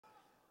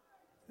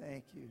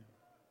Thank you.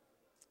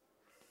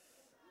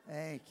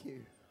 Thank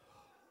you.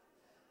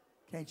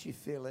 Can't you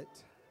feel it?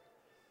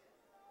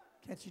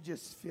 Can't you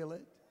just feel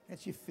it?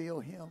 Can't you feel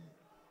Him?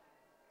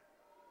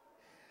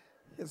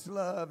 His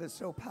love is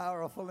so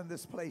powerful in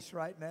this place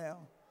right now.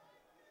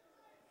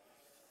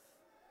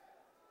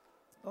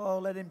 Oh,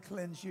 let Him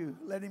cleanse you.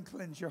 Let Him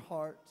cleanse your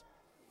heart.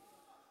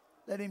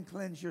 Let Him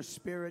cleanse your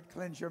spirit,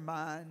 cleanse your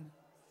mind.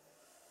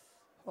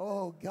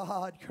 Oh,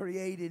 God,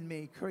 create in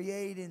me,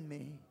 create in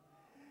me,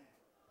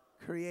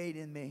 create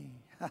in me.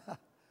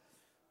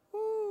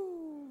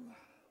 Woo.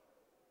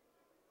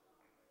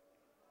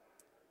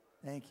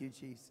 Thank you,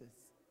 Jesus.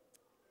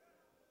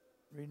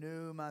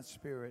 Renew my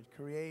spirit.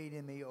 Create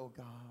in me, oh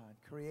God.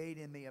 Create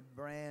in me a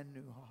brand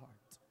new heart.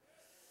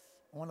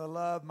 I want to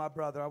love my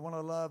brother. I want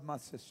to love my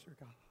sister,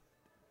 God.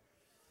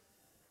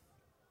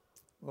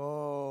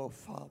 Oh,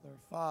 Father,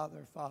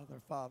 Father, Father,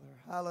 Father.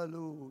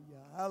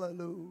 Hallelujah,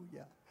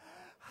 hallelujah,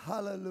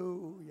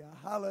 hallelujah,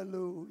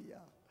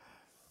 hallelujah,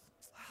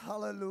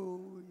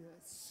 hallelujah.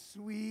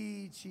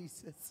 Sweet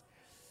Jesus,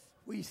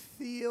 we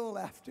feel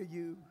after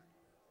you.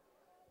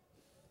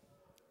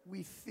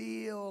 We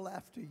feel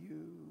after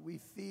you. We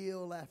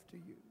feel after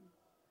you.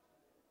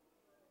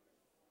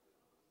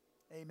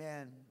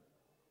 Amen.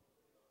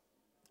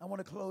 I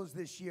want to close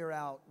this year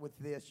out with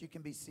this. You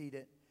can be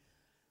seated.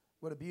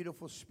 What a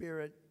beautiful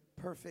spirit,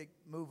 perfect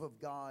move of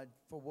God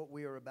for what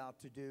we are about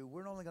to do.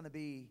 We're only going to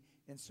be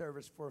in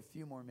service for a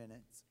few more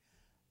minutes.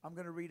 I'm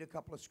going to read a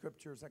couple of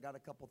scriptures. I got a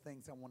couple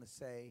things I want to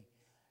say.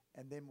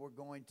 And then we're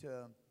going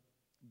to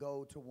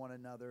go to one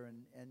another.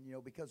 And you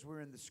know, because we're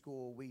in the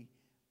school, we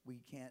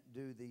can't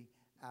do the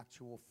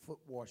actual foot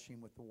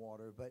washing with the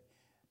water, but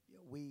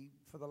we,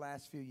 for the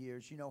last few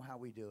years, you know how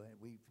we do it.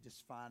 We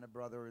just find a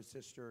brother or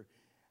sister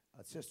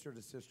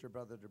to sister,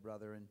 brother to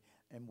brother,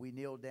 and we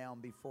kneel down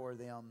before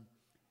them,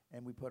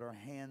 and we put our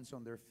hands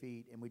on their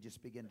feet, and we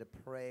just begin to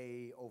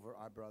pray over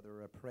our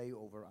brother, or pray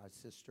over our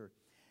sister,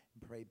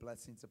 and pray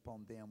blessings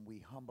upon them. We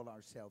humble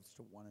ourselves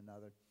to one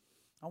another.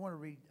 I want to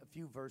read a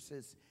few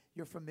verses.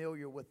 You're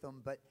familiar with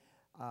them, but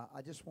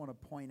I just want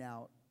to point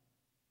out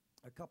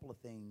a couple of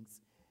things,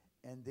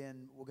 and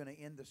then we're going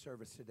to end the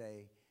service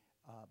today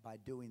by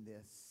doing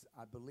this.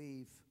 I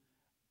believe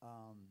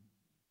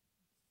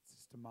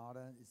Sister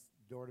Mata, is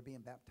daughter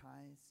being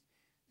baptized?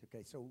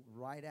 Okay, so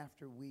right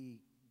after we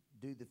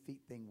do the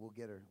feet thing, we'll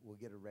get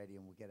her ready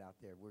and we'll get out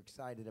there. We're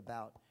excited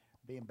about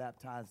being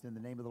baptized in the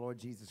name of the Lord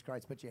Jesus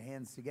Christ. Put your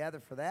hands together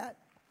for that.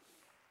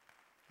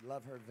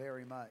 Love her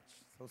very much.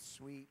 So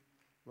sweet.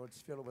 Lord's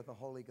filled her with the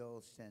Holy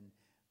Ghost, and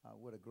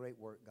what a great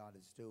work God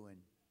is doing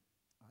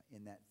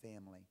in that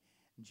family.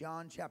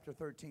 John chapter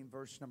 13,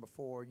 verse number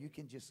 4. You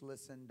can just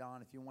listen,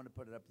 Don, if you want to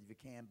put it up if you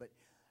can, but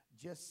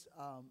just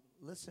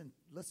listen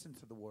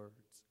to the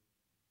words.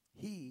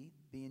 He,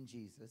 being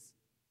Jesus,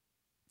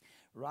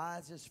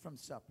 rises from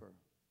supper,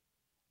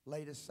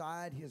 laid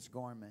aside his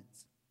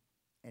garments,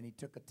 and he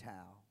took a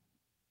towel,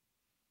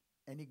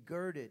 and he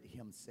girded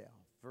himself.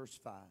 Verse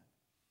 5.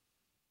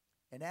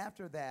 And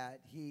after that,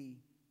 he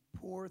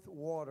poureth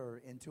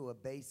water into a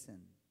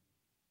basin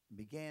and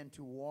began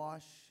to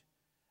wash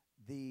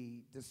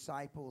the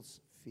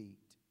disciples'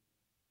 feet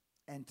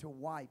and to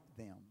wipe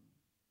them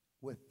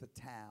with the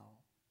towel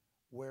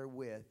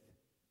wherewith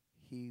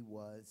he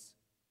was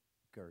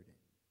girded.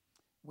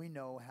 We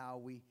know how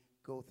we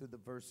go through the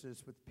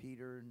verses with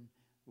Peter, and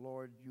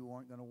Lord, you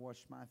aren't going to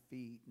wash my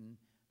feet, and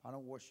if I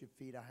don't wash your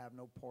feet, I have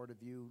no part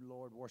of you.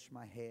 Lord, wash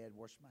my head,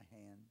 wash my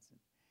hands.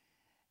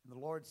 And the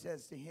Lord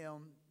says to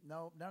him,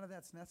 no, none of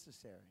that's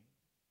necessary.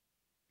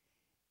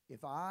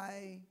 If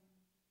I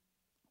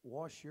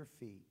wash your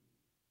feet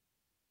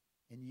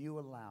and you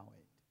allow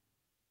it,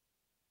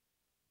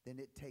 then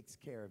it takes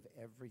care of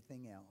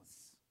everything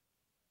else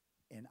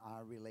in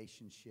our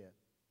relationship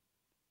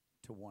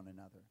to one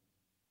another.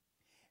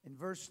 In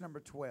verse number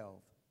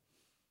 12,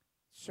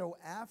 so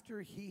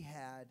after he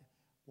had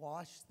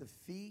washed the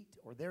feet,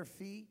 or their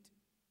feet,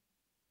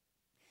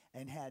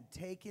 and had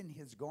taken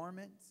his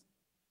garments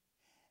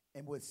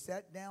and was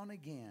set down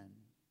again,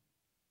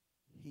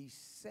 he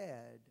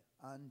said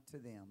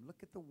unto them, look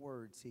at the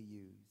words he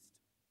used.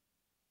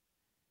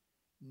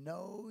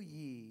 Know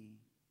ye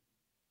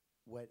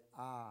what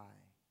I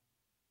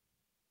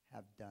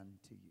have done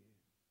to you?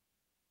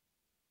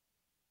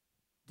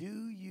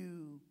 Do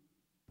you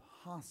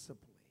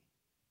possibly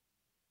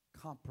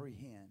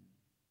comprehend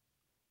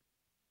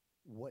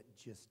what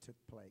just took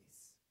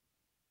place?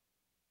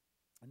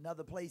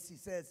 Another place he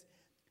says,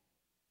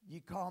 ye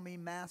call me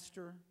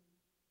master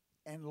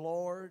and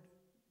Lord.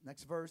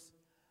 Next verse.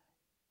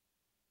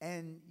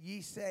 And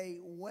ye say,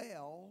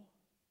 well,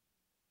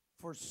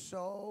 for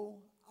so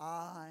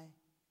I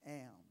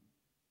am.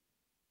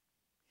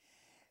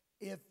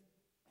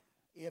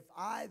 If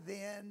I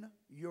then,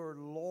 your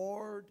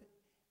Lord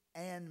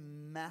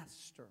and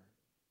Master,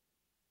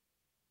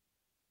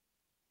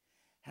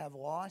 have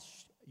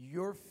washed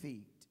your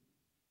feet,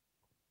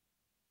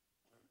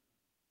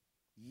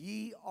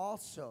 ye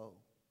also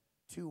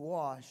to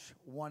wash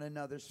one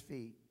another's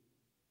feet.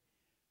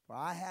 For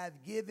I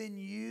have given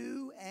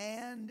you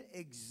an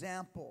example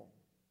example,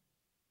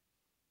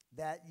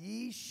 that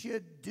ye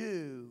should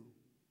do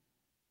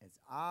as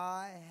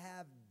I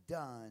have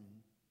done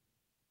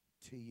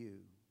to you.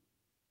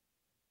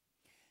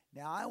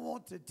 Now, I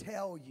want to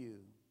tell you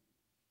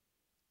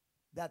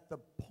that the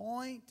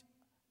point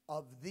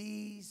of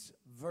these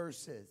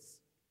verses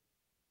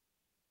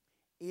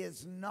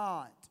is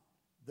not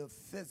the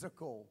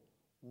physical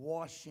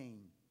washing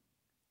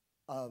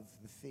of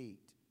the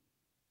feet.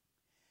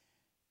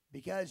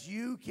 Because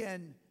you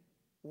can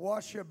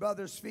wash your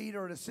brother's feet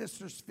or a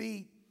sister's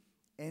feet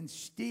and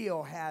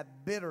still have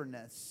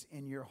bitterness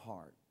in your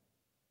heart.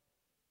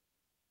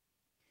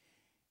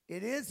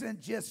 It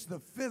isn't just the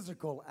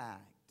physical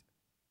act.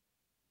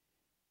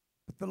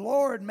 But the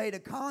Lord made a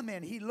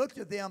comment. He looked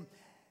at them.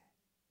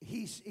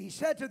 He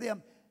said to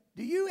them,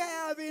 do you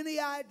have any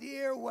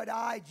idea what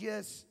I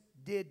just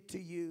did to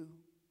you?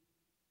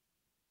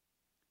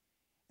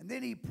 And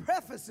then he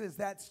prefaces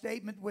that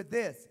statement with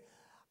this: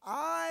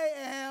 I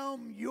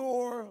am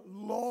your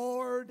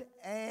Lord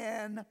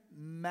and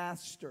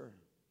Master.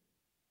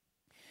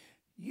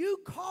 You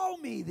call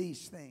me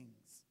these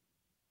things,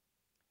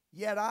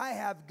 yet I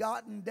have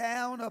gotten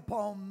down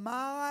upon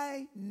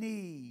my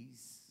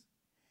knees,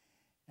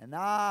 and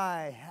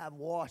I have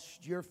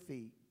washed your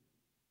feet.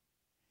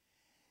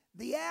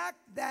 The act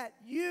that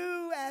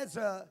you as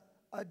a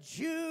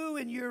Jew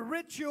in your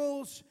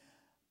rituals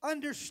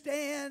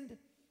understand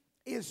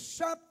is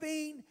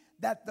something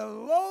that the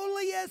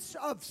lowliest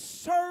of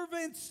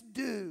servants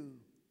do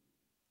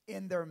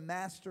in their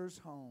master's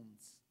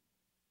homes.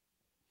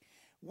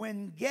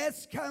 When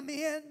guests come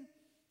in,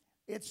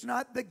 it's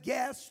not the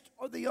guests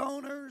or the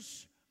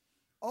owners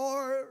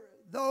or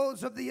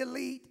those of the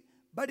elite,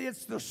 but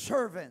it's the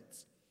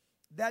servants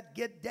that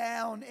get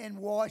down and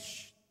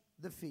wash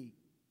the feet.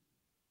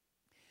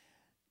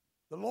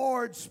 The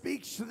Lord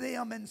speaks to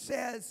them and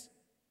says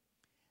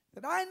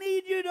that I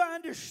need you to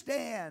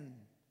understand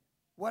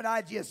what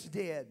I just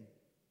did.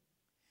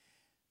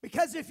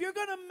 Because if you're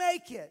going to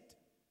make it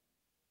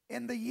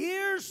in the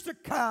years to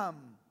come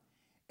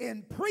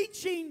in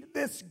preaching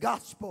this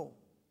gospel,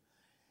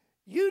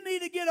 you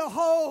need to get a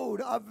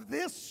hold of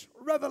this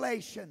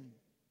revelation.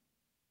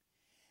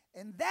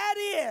 And that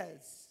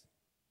is,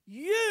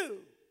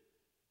 you,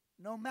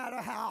 no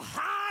matter how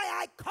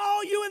high I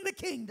call you in the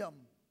kingdom,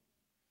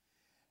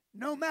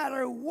 no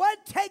matter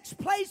what takes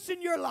place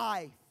in your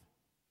life,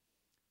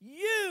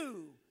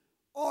 you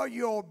are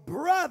your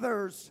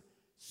brother's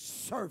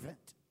servant.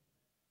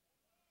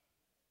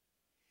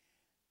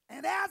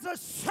 And as a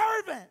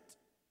servant,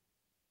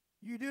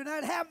 you do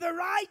not have the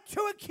right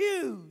to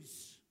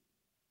accuse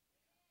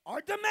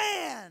or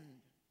demand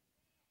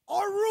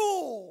or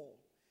rule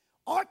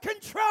or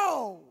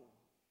control.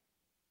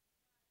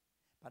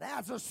 But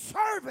as a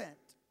servant,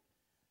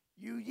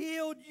 you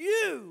yield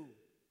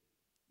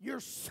your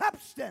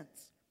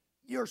substance,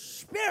 your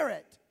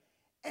spirit,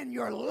 and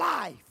your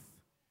life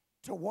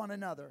to one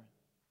another.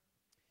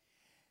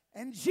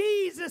 And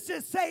Jesus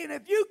is saying,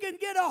 if you can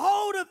get a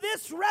hold of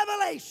this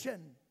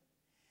revelation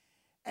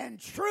and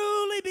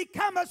truly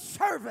become a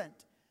servant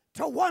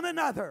to one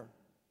another,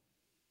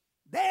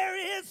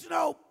 there is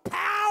no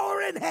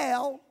power in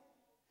hell.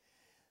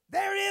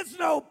 There is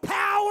no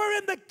power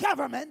in the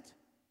government.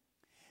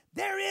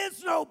 There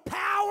is no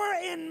power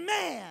in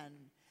man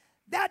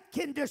that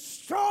can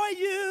destroy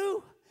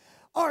you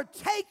or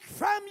take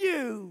from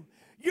you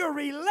your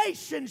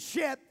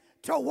relationship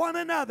to one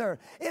another.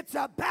 It's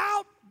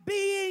about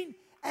being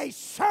a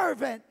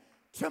servant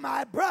to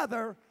my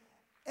brother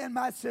and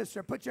my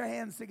sister. Put your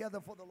hands together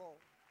for the Lord.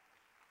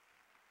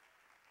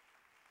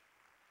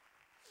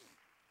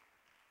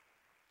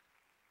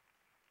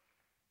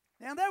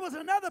 Now, there was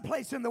another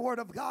place in the Word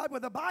of God where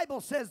the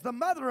Bible says the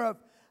mother of,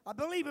 I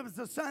believe it was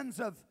the sons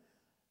of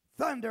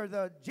thunder,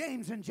 the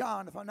James and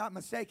John, if I'm not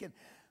mistaken.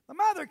 The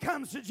mother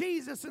comes to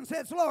Jesus and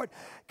says, Lord,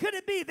 could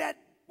it be that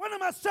one of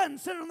my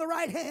sons sit on the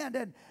right hand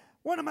and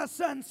one of my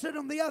sons sit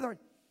on the other?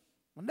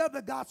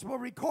 Another gospel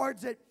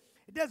records it.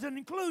 It doesn't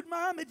include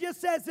Mom. It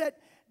just says that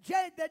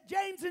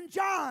James and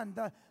John,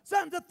 the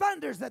sons of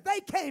thunders, that they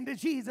came to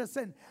Jesus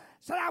and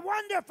said, I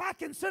wonder if I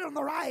can sit on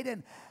the right,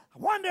 and I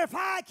wonder if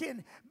I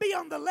can be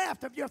on the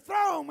left of your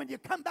throne when you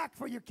come back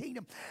for your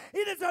kingdom.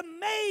 It is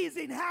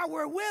amazing how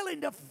we're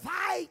willing to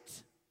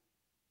fight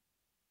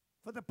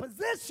for the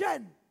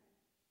position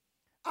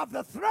of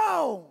the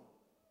throne,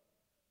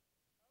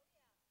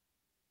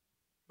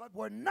 but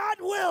we're not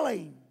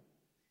willing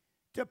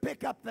to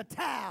pick up the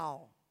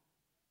towel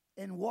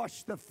and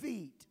wash the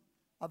feet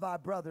of our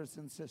brothers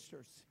and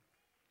sisters.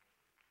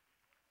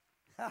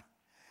 The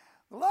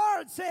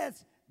Lord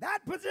says,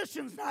 that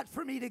position's not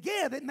for me to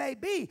give. It may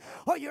be,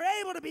 or you're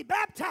able to be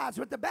baptized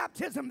with the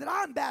baptism that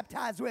I'm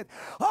baptized with.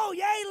 Oh,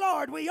 yea,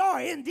 Lord, we are.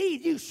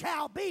 Indeed, you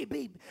shall be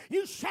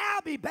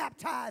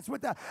baptized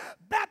with the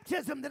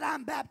baptism that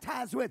I'm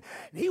baptized with.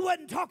 And he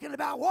wasn't talking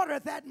about water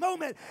at that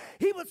moment.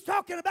 He was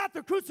talking about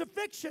the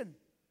crucifixion.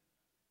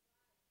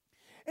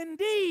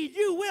 Indeed,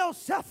 you will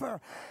suffer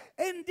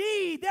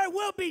Indeed, there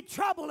will be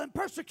trouble and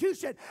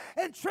persecution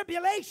and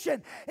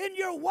tribulation in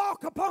your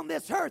walk upon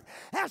this earth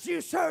as you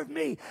serve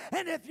me.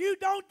 And if you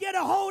don't get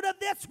a hold of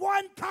this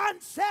one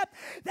concept,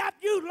 that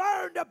you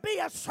learn to be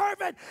a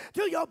servant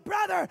to your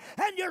brother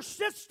and your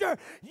sister,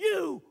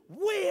 you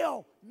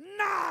will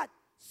not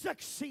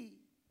succeed.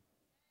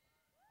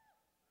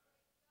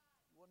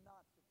 Will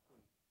not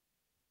succeed.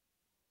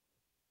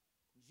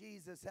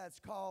 Jesus has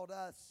called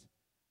us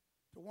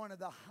to one of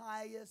the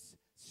highest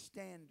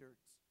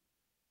standards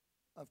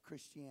of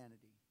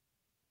Christianity,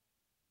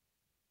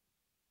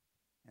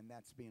 and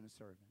that's being a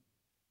servant.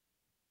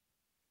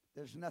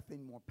 There's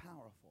nothing more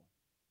powerful.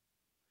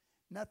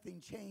 Nothing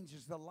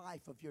changes the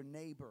life of your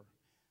neighbor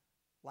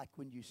like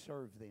when you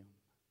serve them.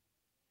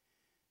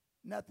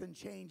 Nothing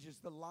changes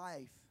the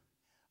life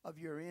of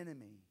your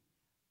enemy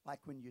like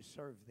when you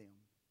serve them.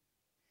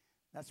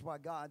 That's why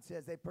God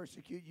says they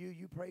persecute you,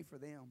 you pray for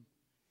them.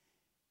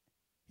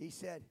 He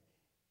said,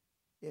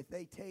 if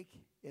they take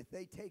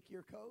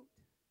your coat,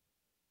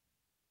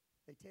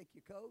 they take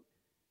your coat.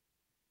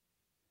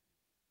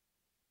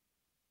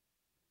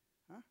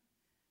 Huh?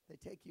 They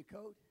take your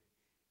coat.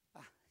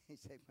 He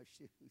said, my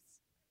shoes.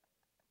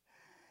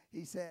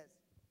 He says,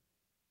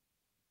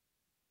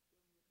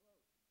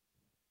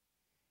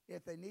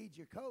 if they need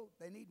your coat,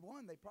 they need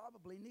one. They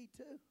probably need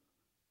two.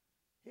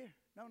 Here,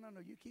 no,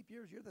 you keep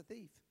yours. You're the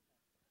thief.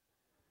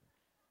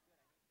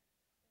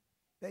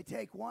 They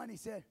take one. He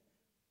said,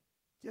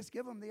 just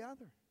give them the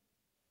other.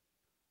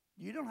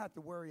 You don't have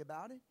to worry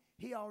about it.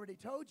 He already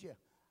told you.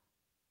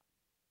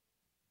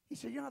 He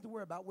said, you don't have to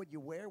worry about what you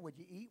wear, what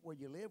you eat, where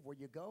you live, where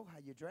you go, how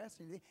you dress.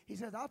 He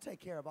says, I'll take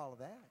care of all of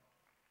that.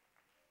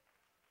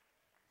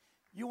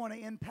 You want to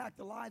impact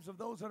the lives of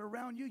those that are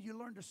around you, you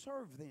learn to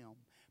serve them,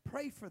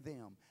 pray for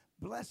them,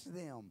 bless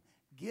them,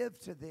 give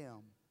to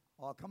them.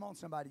 Oh, come on,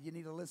 somebody. You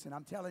need to listen.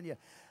 I'm telling you.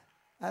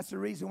 That's the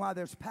reason why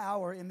there's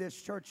power in this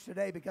church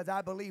today, because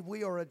I believe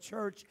we are a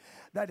church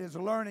that is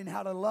learning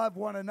how to love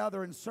one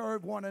another and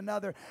serve one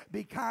another,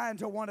 be kind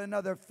to one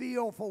another,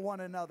 feel for one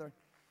another.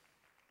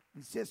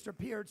 And Sister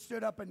Peart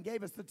stood up and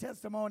gave us the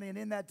testimony, and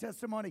in that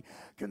testimony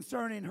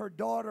concerning her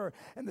daughter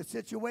and the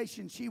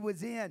situation she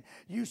was in,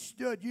 you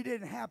stood. You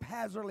didn't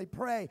haphazardly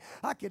pray.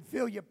 I could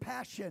feel your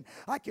passion.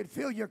 I could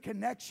feel your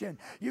connection.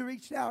 You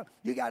reached out.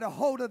 You got a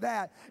hold of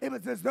that. It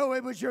was as though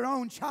it was your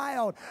own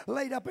child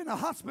laid up in a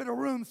hospital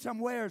room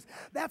somewheres.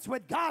 That's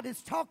what God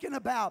is talking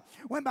about.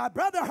 When my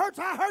brother hurts,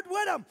 I hurt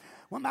with him.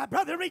 When my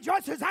brother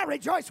rejoices, I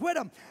rejoice with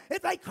him.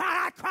 If they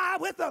cry, I cry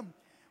with them.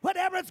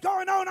 Whatever's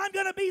going on, I'm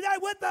going to be there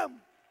with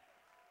them.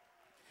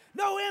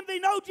 No envy,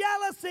 no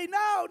jealousy,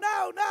 no.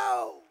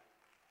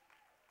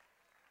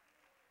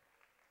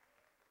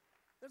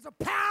 There's a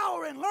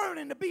power in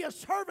learning to be a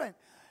servant.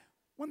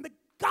 When the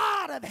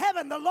God of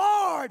heaven, the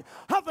Lord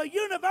of the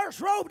universe,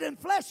 robed in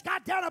flesh,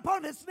 got down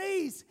upon his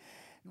knees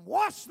and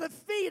washed the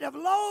feet of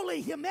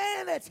lowly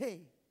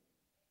humanity.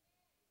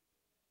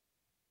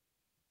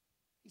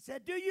 He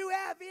said, do you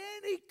have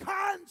any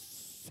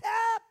concept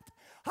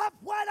of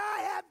what I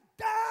have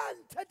done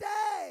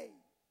today?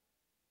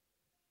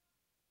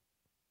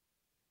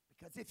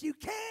 Because if you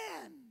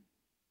can,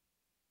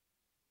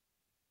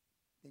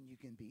 then you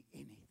can be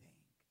anything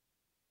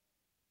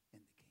in the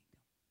kingdom.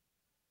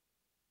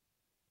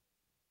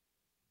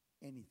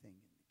 Anything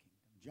in the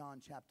kingdom.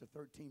 John chapter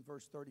 13,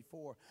 verse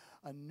 34,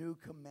 a new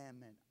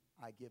commandment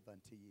I give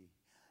unto you,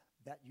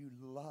 that you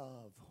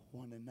love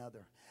one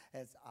another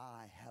as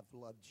I have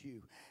loved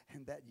you,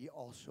 and that ye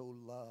also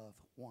love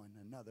one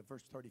another.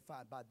 Verse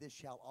 35, by this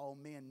shall all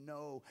men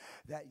know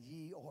that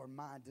ye are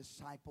my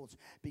disciples,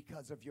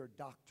 because of your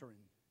doctrine.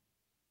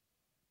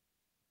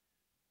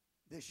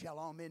 This shall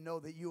all men know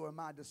that you are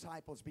my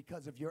disciples,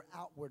 because of your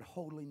outward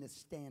holiness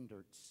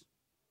standards.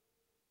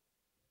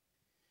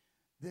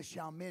 This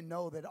shall men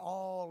know that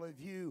all of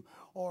you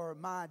are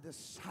my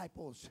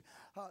disciples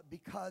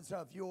because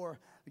of your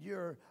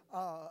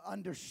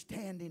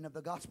understanding of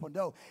the gospel.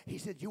 No, he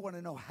said, you want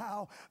to know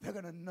how? They're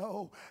going to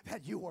know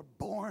that you were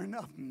born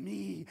of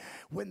me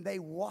when they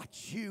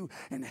watch you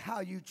and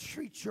how you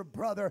treat your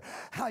brother,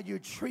 how you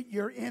treat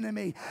your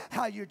enemy,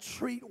 how you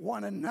treat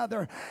one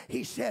another.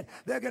 He said,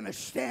 they're going to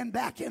stand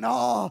back in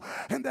awe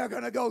and they're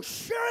going to go,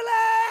 surely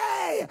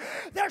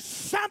there's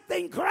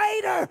something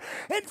greater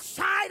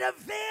inside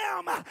of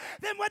them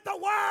than what the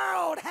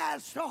world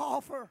has to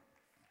offer.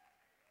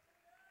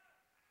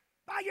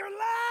 By your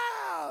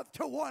love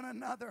to one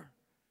another,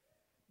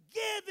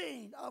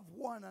 giving of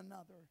one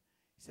another.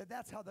 He said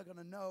that's how they're going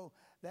to know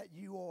that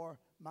you are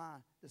my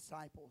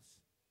disciples.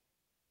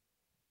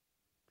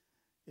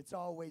 It's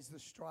always the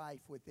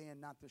strife within,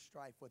 not the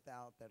strife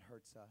without, that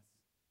hurts us.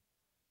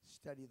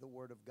 Study the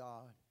Word of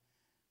God.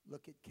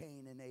 Look at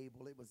Cain and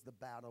Abel. It was the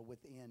battle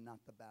within, not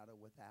the battle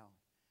without.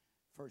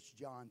 1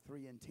 John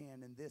 3 and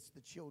 10, and this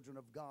the children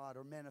of God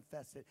are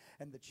manifested,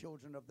 and the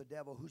children of the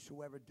devil.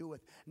 Whosoever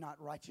doeth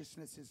not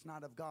righteousness is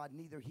not of God,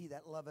 neither he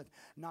that loveth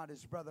not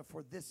his brother.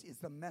 For this is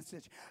the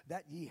message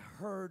that ye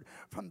heard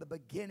from the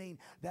beginning,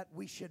 that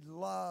we should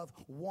love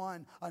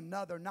one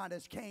another, not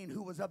as Cain,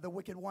 who was of the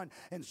wicked one,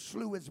 and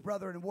slew his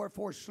brother. And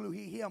wherefore slew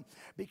he him?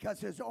 Because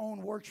his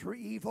own works were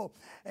evil,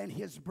 and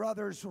his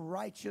brother's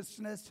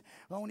righteousness,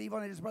 own evil,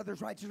 and his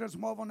brother's righteousness.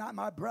 Marvel not,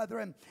 my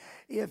brethren,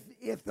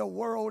 if the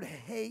world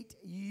hate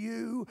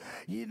you,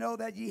 you know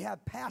that ye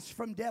have passed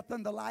from death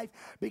unto life,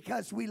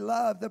 because we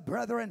love the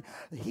brethren.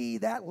 He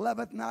that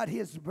loveth not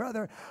his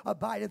brother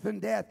abideth in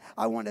death.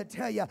 I want to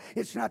tell you,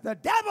 it's not the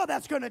devil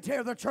that's going to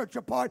tear the church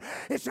apart.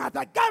 It's not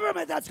the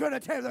government that's going to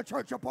tear the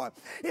church apart.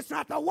 It's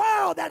not the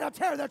world that'll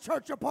tear the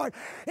church apart.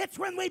 It's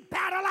when we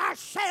battle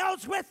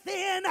ourselves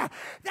within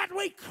that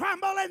we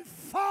crumble and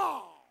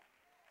fall.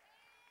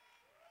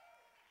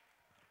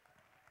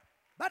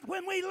 But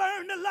when we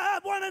learn to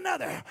love one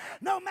another,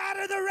 no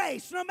matter the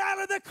race, no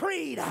matter the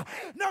creed,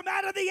 no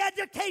matter the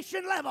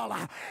education level,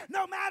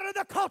 no matter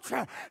the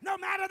culture, no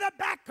matter the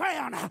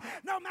background,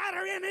 no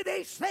matter any of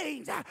these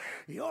things,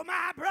 you're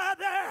my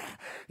brother,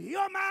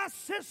 you're my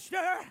sister,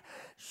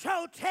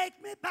 so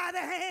take me by the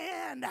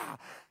hand. That's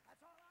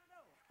all I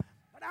know.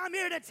 But I'm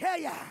here to tell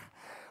you,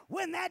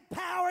 when that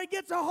power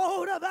gets a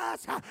hold of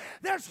us,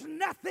 there's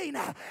nothing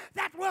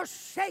that will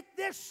shake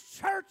this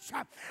church.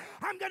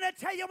 I'm going to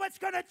tell you what's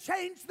going to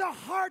change the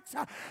hearts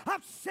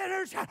of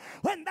sinners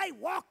when they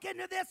walk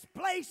into this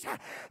place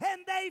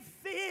and they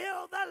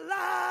feel the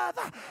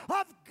love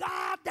of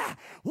God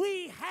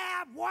we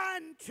have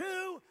one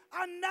to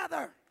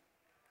another.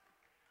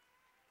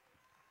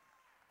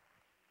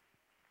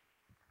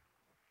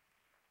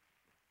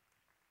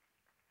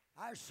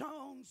 Our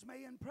songs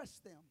may impress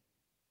them.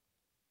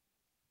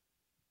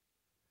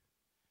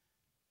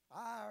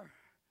 Our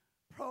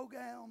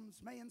programs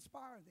may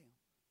inspire them.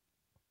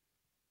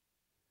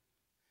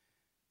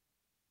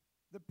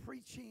 The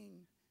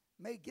preaching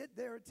may get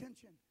their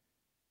attention.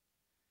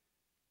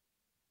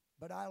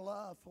 But our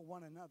love for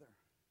one another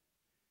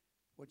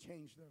will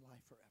change their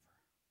life forever.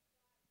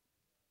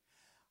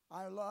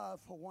 Our love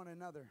for one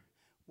another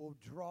will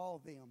draw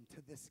them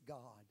to this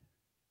God,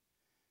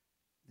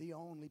 the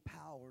only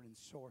power and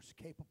source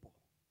capable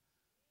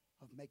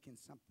of making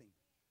something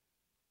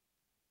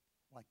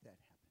like that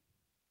happen.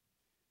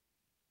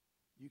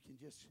 You can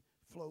just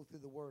flow through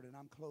the word, and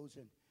I'm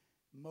closing.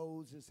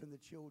 Moses and the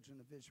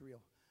children of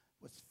Israel.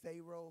 Was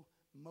Pharaoh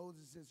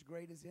Moses'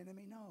 greatest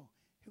enemy? No,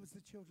 it was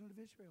the children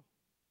of Israel.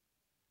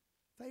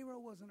 Pharaoh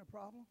wasn't a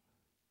problem.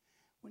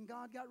 When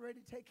God got ready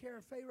to take care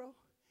of Pharaoh,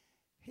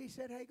 he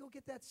said, hey, go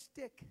get that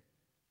stick.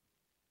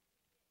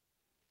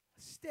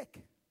 A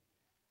stick.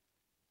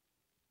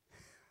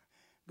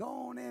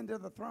 Go on into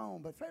the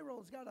throne. But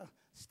Pharaoh's got a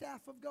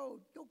staff of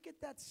gold. Go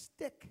get that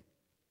stick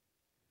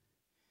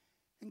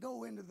and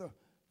go into the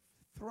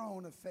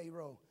throne of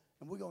Pharaoh,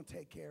 and we're going to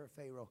take care of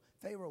Pharaoh.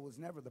 Pharaoh was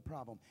never the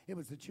problem. It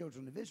was the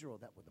children of Israel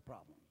that were the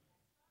problem.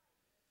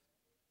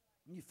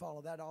 And you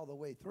follow that all the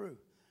way through.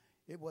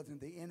 It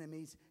wasn't the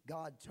enemies.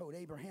 God told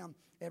Abraham,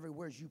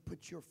 everywhere you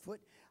put your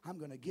foot, I'm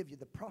going to give you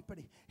the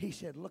property. He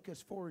said, look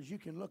as far as you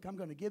can look. I'm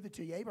going to give it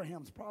to you.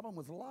 Abraham's problem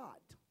was Lot.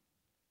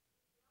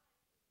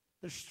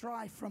 The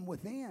strife from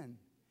within.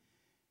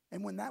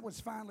 And when that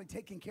was finally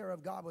taken care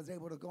of, God was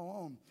able to go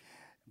on.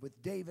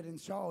 With David and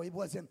Saul, it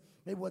wasn't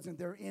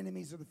their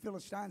enemies of the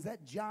Philistines.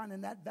 That John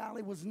in that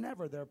valley was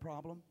never their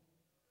problem.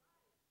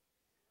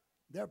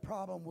 Their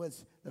problem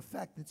was the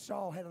fact that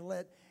Saul had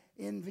let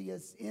envy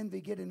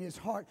get in his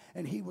heart,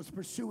 and he was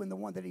pursuing the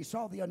one that he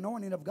saw the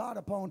anointing of God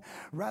upon,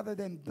 rather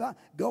than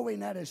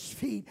going at his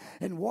feet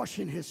and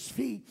washing his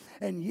feet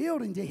and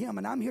yielding to him.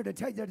 And I'm here to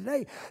tell you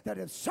today that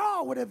if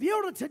Saul would have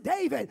yielded to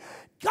David,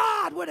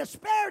 God would have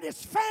spared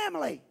his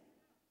family.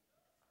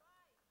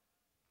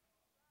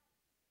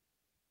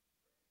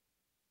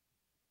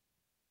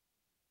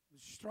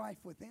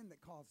 Strife within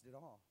that caused it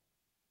all.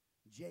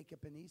 Jacob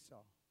and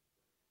Esau.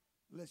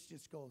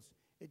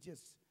 It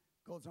just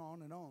goes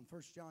on and on.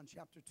 1 John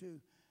chapter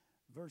 2,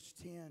 verse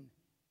 10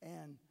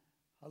 and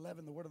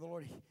 11, the word of the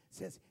Lord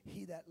says,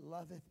 he that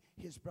loveth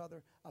his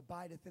brother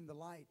abideth in the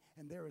light,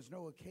 and there is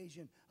no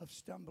occasion of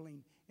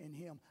stumbling in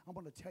him. I'm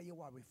going to tell you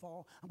why we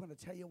fall. I'm going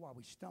to tell you why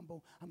we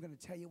stumble. I'm going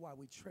to tell you why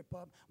we trip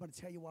up. I'm going to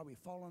tell you why we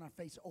fall on our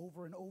face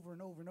over and over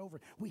and over and over.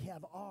 We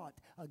have aught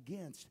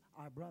against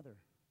our brother.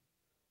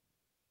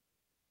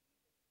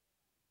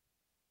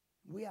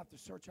 We have to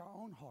search our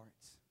own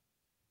hearts.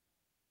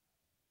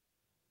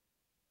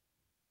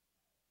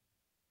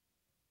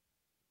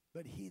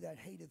 But he that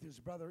hateth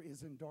his brother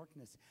is in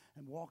darkness,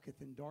 and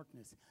walketh in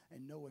darkness,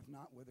 and knoweth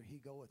not whither he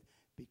goeth,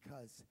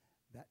 because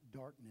that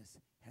darkness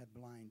had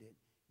blinded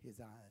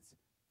his eyes.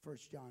 1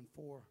 John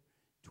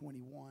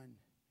 4:21.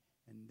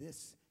 And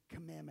this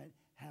commandment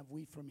have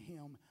we from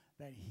him,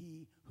 that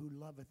he who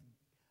loveth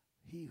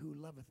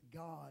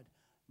God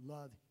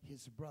love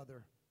his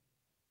brother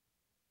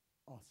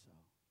also.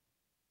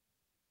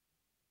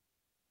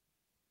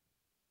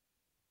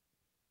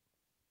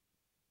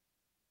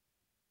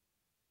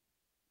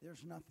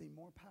 There's nothing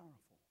more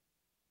powerful.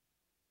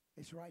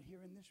 It's right here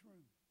in this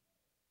room.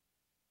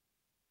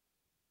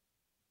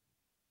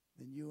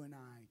 Than you and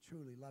I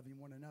truly loving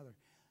one another.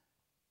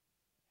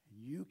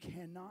 And you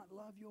cannot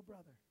love your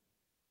brother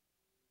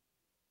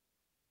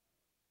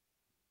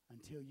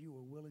until you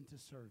are willing to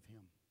serve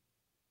him.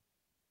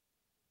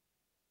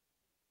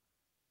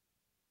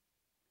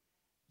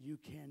 You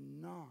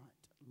cannot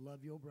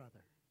love your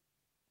brother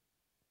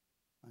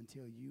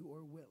until you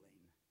are willing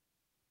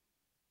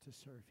to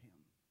serve him.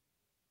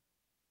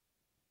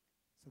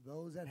 So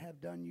those that have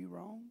done you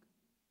wrong,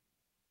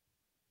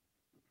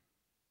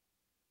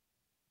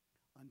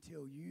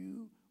 until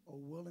you are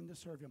willing to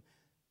serve him.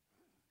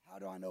 How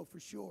do I know for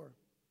sure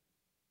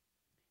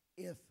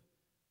if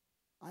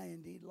I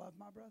indeed love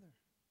my brother?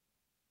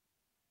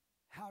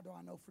 How do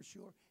I know for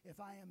sure if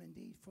I am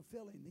indeed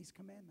fulfilling these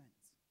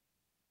commandments?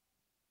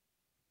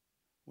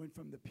 When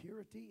from the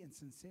purity and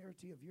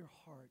sincerity of your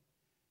heart,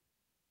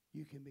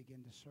 you can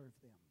begin to serve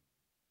them.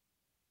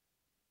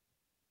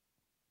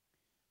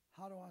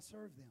 How do I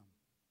serve them?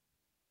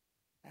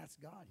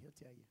 Ask God, he'll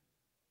tell you.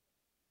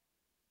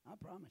 I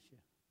promise you.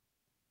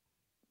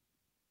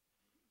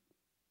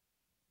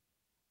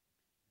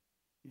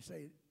 You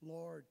say,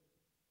 Lord,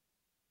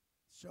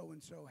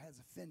 so-and-so has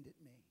offended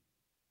me.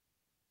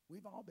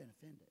 We've all been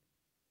offended.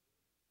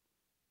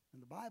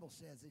 And the Bible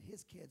says that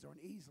his kids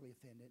aren't easily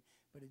offended,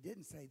 but it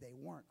didn't say they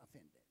weren't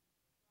offended.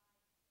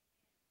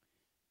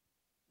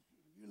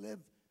 You live,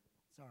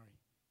 sorry.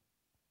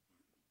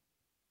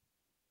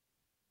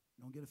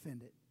 Don't get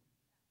offended.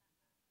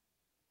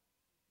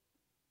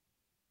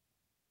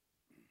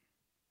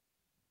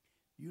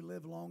 You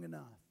live long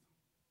enough,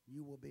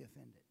 you will be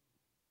offended.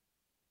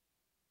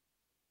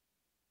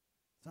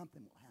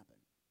 Something will happen.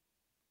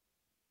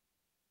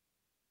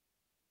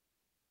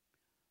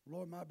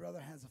 Lord, my brother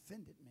has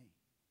offended me.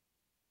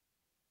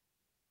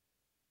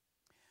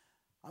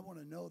 I want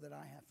to know that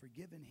I have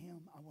forgiven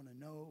him. I want to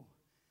know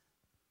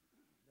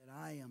that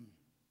I am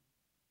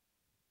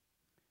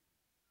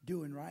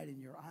doing right in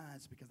your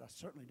eyes, because I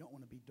certainly don't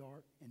want to be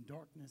dark in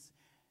darkness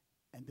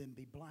and then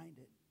be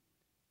blinded.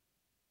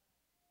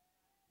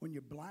 When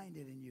you're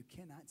blinded and you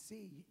cannot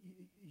see,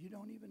 you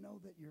don't even know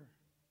that you're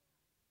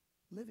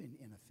living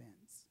in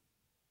offense.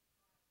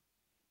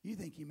 You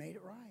think you made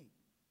it right.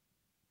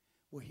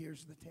 Well,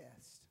 here's the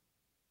test.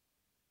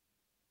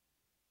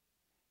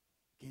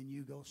 Can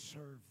you go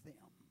serve them?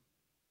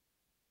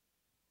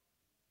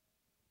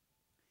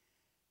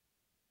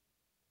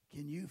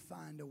 Can you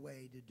find a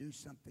way to do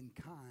something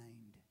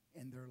kind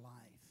in their life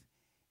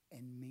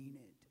and mean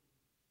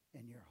it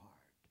in your heart?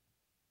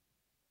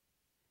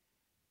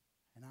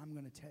 And I'm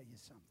going to tell you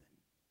something.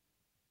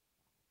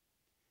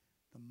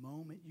 The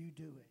moment you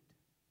do it,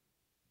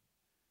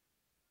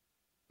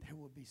 there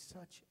will be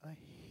such a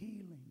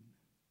healing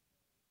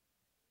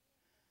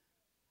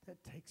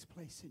that takes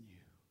place in you.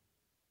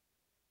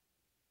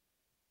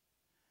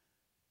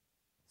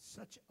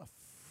 Such a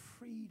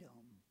freedom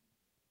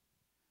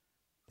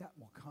that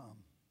will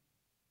come.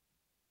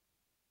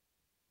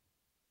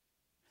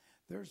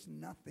 There's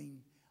nothing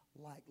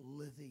like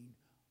living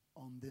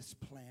on this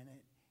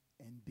planet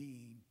and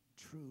being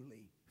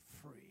truly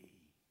free.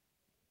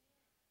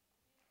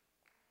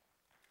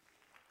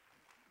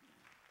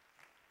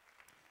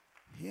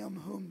 Him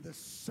whom the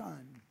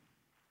Son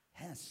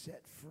has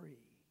set free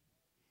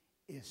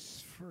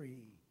is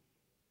free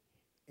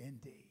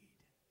indeed.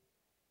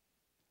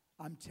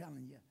 I'm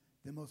telling you,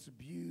 the most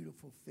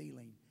beautiful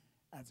feeling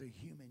as a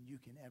human you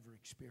can ever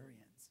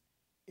experience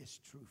is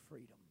true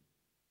freedom.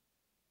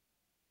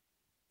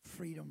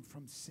 Freedom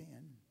from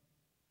sin.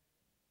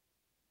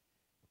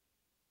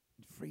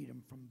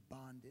 Freedom from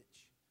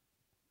bondage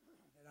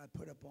that I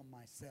put up on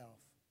myself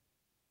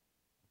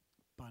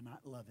by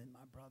not loving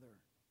my brother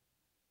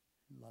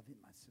and loving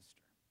my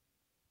sister.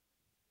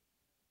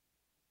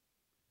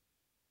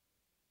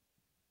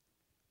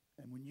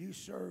 And when you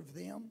serve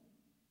them,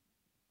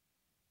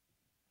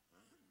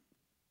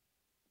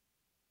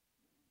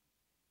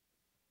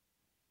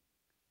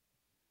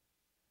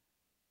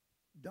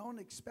 don't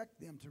expect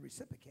them to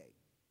reciprocate.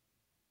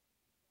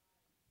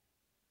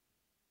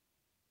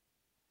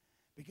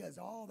 Because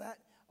all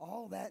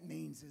that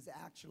means is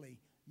actually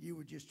you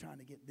were just trying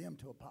to get them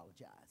to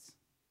apologize.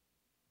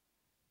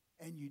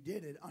 And you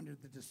did it under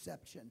the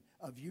deception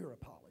of your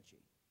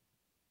apology.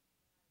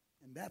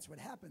 And that's what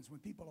happens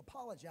when people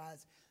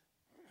apologize.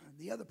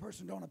 The other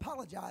person don't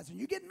apologize and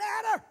you get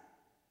madder.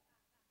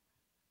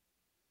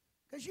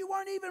 Because you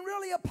weren't even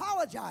really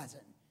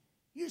apologizing.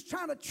 You was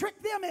trying to trick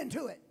them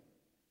into it.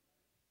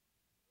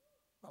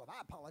 Well, if I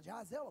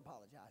apologize, they'll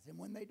apologize. And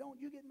when they don't,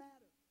 you get madder.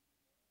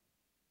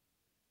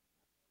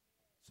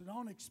 So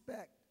don't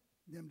expect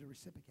them to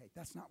reciprocate.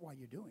 That's not why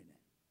you're doing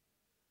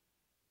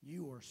it.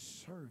 You are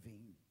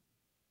serving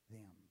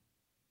them.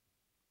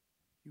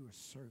 You are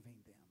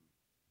serving them.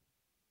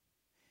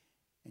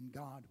 And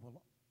God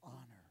will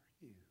honor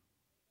you.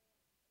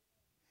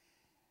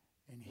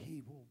 And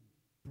he will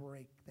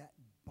break that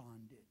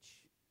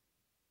bondage,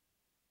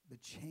 the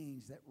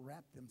chains that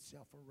wrap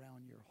themselves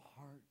around your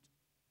heart.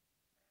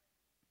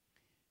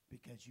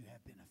 because you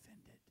have been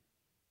offended.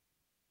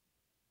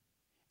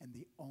 And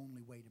the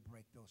only way to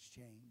break those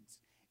chains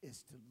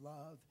is to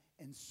love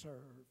and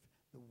serve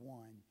the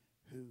one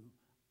who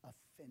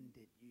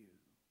offended you.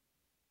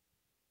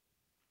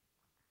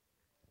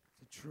 It's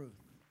the truth.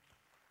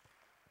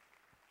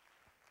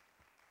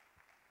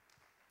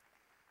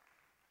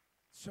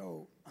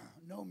 So,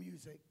 no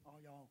music. All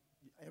y'all,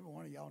 every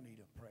one of y'all need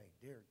to pray.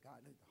 Dear God,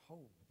 let the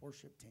whole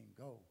worship team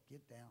go.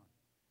 Get down.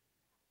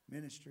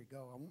 Ministry,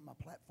 go. I want my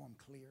platform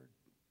cleared.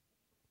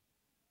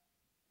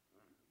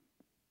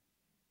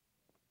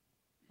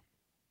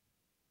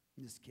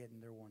 I'm just kidding.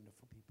 They're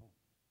wonderful people.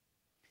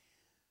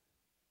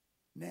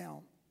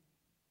 Now,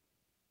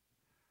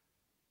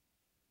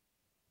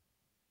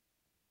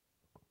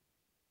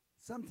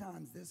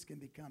 sometimes this can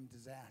become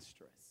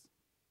disastrous.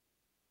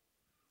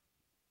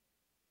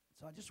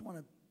 So I just want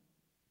to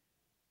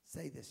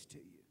say this to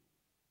you.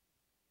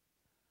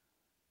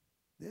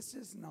 This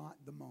is not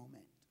the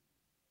moment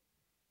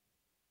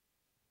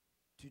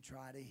to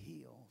try to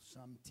heal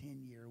some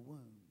 10-year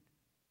wound.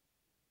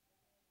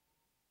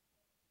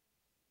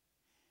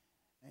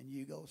 And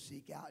you go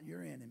seek out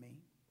your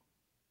enemy,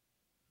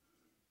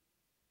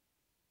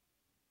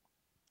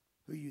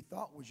 who you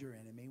thought was your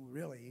enemy.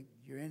 Really,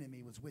 your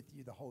enemy was with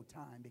you the whole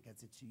time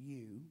because it's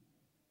you.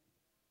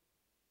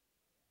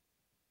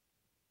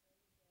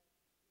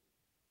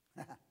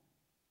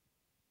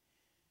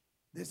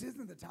 This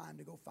isn't the time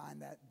to go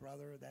find that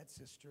brother or that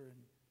sister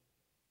and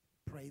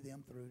pray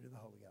them through to the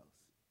Holy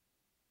Ghost,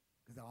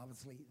 because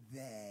obviously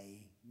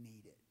they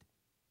need it.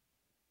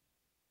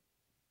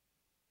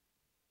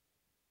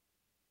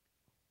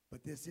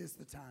 But this is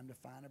the time to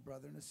find a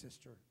brother and a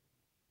sister.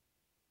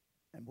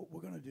 And what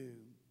we're going to do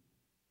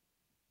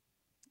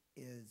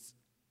is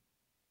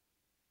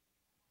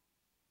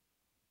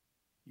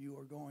you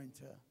are going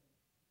to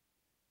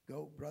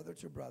go brother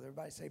to brother.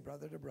 Everybody say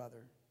brother to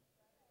brother,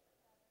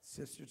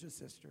 sister to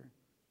sister.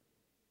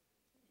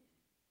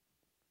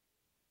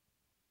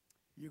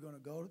 You're going to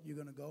go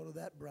to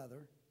that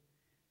brother.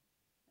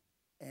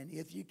 And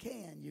if you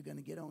can, you're going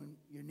to get on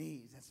your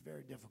knees. That's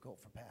very difficult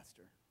for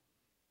pastor.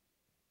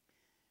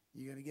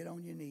 You're going to get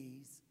on your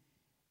knees,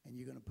 and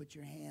you're going to put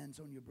your hands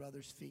on your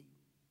brother's feet,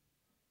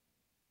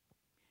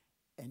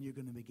 and you're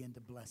going to begin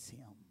to bless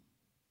him.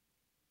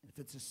 And if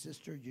it's a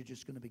sister, you're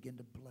just going to begin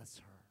to bless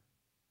her.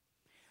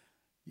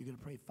 You're going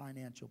to pray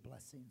financial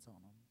blessings on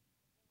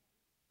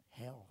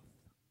them, health,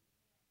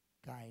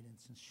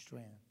 guidance, and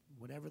strength,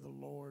 whatever the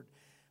Lord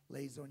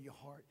lays on your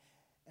heart.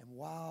 And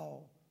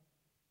while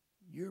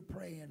you're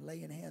praying,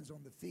 laying hands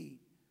on the feet,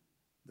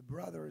 the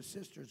brother or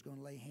sister is going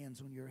to lay hands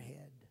on your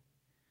head.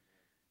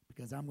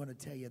 Because I'm going to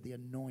tell you, the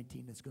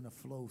anointing is going to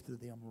flow through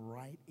them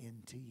right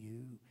into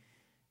you,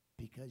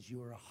 because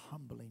you are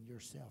humbling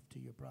yourself to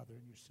your brother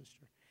and your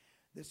sister.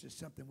 This is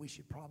something we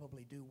should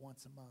probably do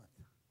once a month.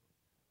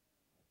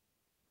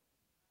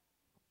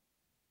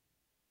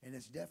 And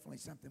it's definitely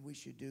something we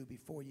should do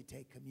before you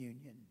take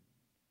communion.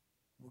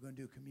 We're going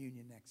to do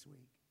communion next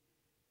week.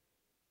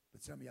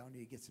 But some of y'all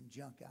need to get some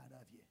junk out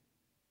of you.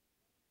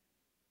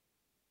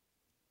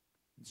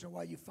 And so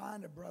while you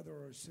find a brother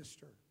or a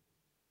sister,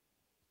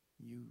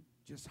 you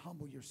just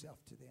humble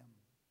yourself to them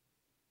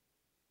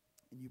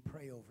and you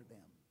pray over them.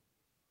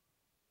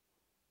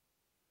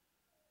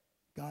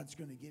 God's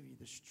going to give you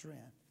the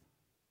strength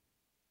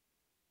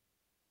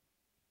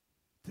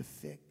to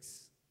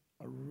fix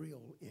a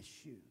real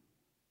issue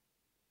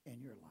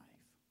in your life,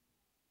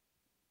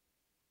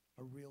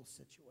 a real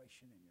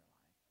situation in your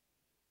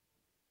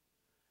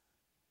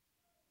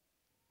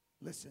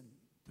life. Listen,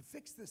 to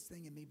fix this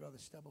thing in me, Brother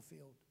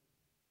Stubblefield,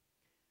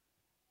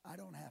 I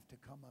don't have to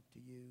come up to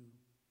you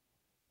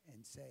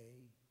and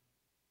say,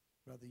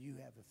 brother, you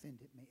have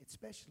offended me,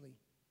 especially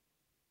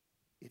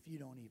if you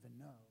don't even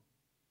know.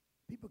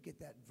 People get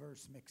that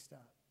verse mixed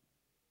up.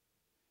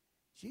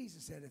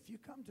 Jesus said, if you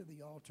come to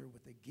the altar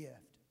with a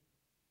gift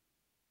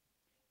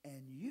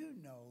and you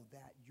know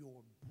that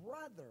your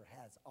brother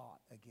has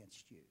aught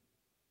against you.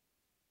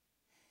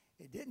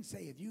 It didn't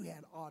say if you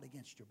had aught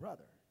against your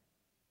brother,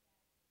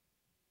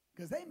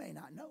 because they may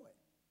not know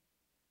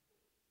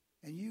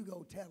it. And you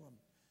go tell them,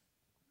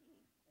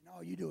 and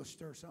all you do is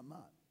stir something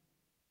up.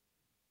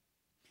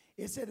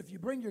 It said if you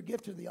bring your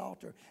gift to the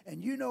altar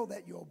and you know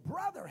that your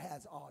brother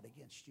has aught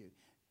against you,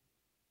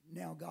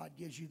 now God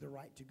gives you the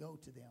right to go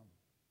to them,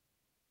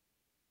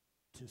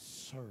 to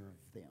serve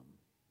them.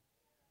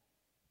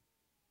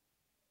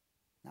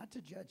 Not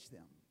to judge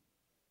them,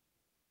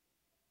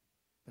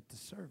 but to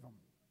serve them.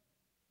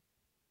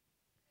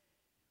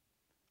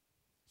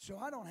 So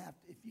I don't have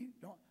to,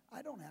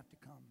 I don't have to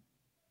come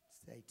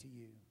say to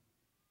you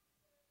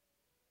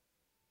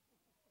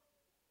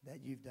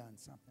that you've done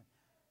something.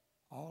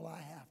 All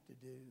I have to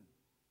do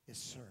is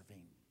serve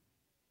him.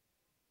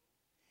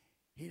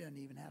 He doesn't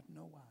even have to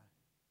know why.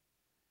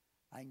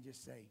 I can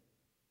just say,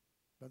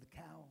 Brother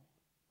Cowell,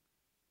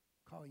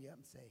 call you up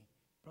and say,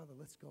 brother,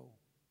 let's go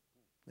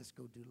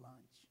do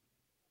lunch.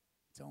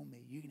 It's on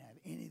me. You can have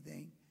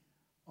anything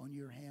on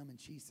your ham and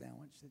cheese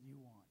sandwich that you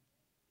want.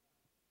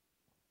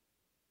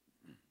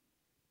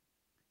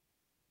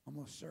 I'm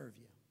going to serve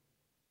you.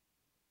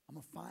 I'm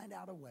going to find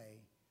out a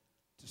way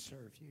to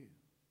serve you.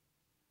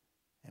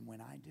 And when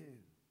I do,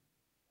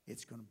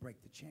 it's going to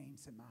break the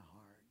chains in my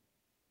heart.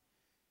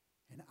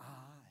 And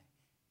I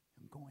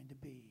am going to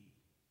be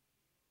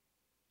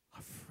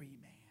a free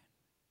man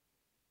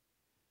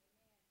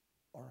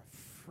or a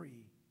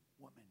free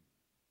woman.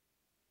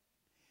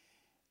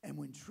 And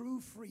when true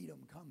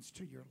freedom comes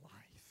to your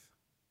life,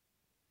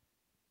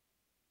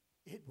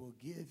 it will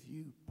give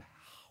you power.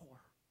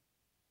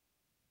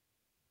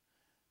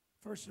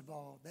 First of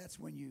all, that's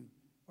when you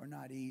are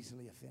not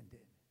easily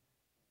offended,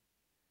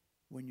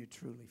 when you're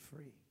truly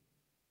free.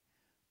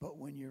 But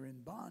when you're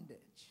in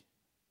bondage,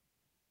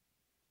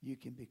 you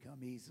can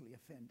become easily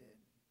offended.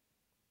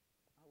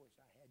 I wish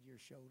I had your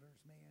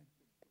shoulders, man.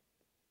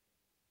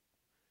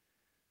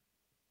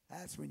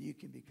 That's when you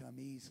can become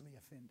easily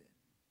offended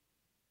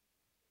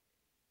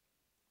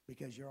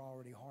because you're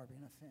already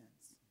harboring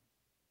offense.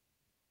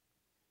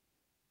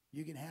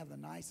 You can have the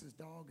nicest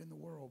dog in the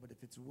world, but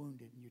if it's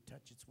wounded and you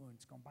touch its wound,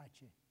 it's going to bite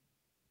you.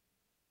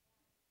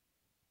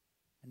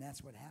 And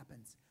that's what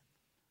happens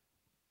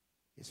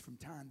is from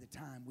time to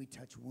time we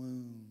touch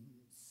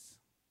wounds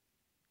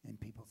in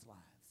people's lives.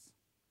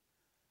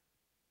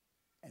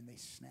 And they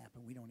snap,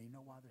 and we don't even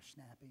know why they're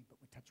snapping, but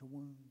we touch a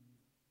wound.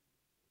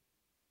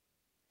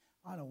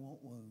 I don't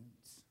want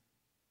wounds.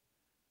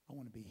 I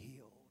want to be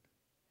healed.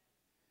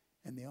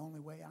 And the only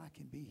way I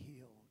can be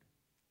healed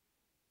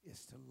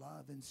is to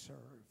love and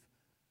serve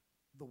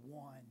the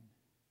one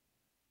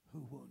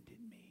who wounded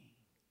me.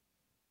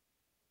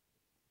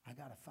 I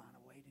got to find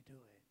a way to do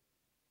it.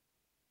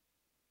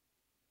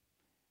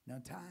 Now,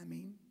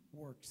 timing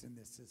works in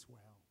this as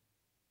well.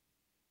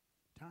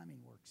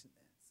 Timing works in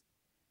this.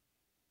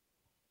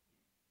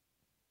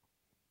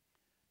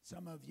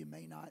 Some of you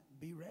may not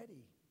be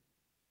ready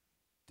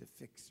to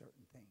fix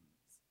certain things.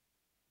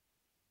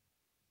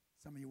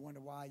 Some of you wonder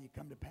why you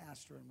come to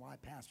pastor and why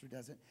pastor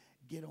doesn't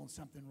get on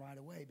something right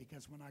away.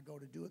 Because when I go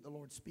to do it, the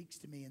Lord speaks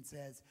to me and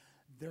says,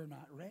 they're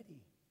not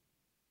ready.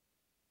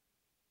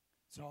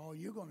 So all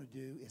you're going to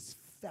do is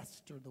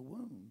fester the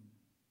wound.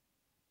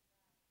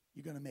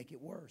 You're going to make it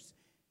worse.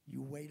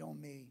 You wait on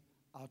me,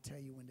 I'll tell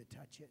you when to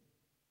touch it.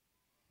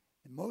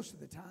 And most of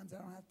the times I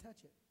don't have to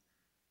touch it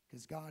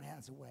because God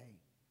has a way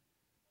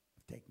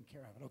of taking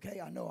care of it. Okay,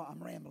 I know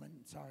I'm rambling,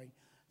 sorry.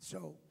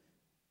 So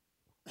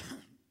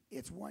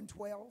it's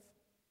 1:12.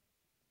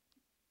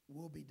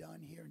 We'll be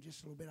done here in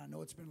just a little bit. I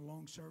know it's been a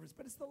long service,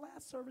 but it's the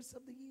last service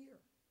of the year.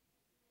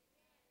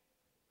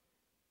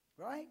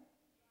 Right?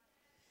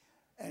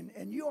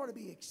 And you ought to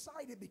be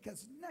excited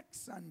because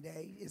next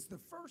Sunday is the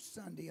first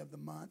Sunday of the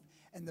month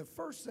and the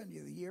first Sunday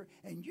of the year,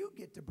 and you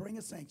get to bring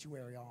a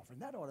sanctuary offering.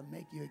 That ought to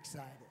make you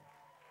excited.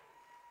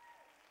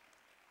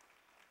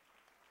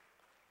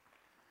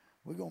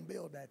 We're going to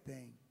build that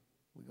thing.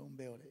 We're going to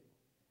build it.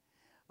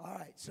 All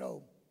right,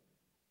 so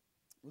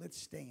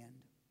let's stand.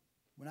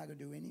 We're not going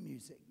to do any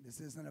music. This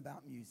isn't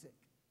about music.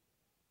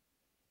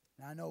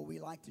 And I know we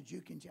like to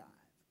juke and jive.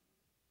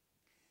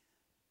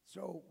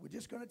 So we're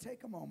just going to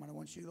take a moment. I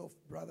want you to go,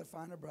 brother,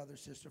 find a brother,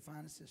 sister,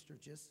 find a sister.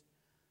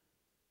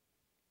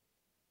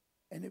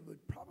 And it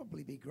would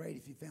probably be great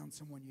if you found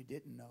someone you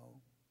didn't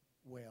know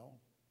well.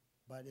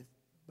 But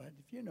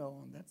if you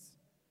know them,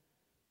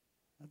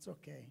 that's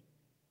okay.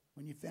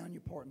 When you found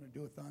your partner,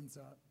 do a thumbs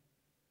up.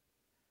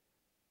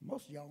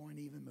 Most of y'all aren't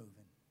even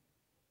moving.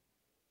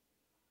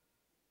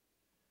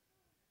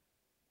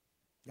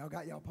 Y'all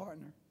got y'all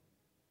partner?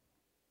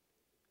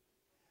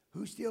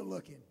 Who's still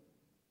looking?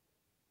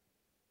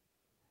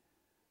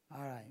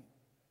 All right.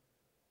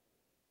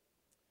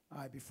 All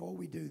right, before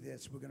we do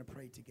this, we're going to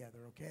pray together,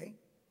 okay?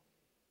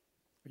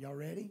 Are y'all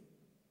ready?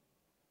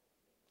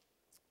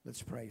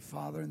 Let's pray.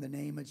 Father, in the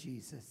name of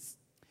Jesus,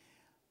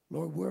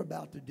 Lord, we're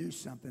about to do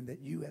something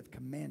that you have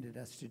commanded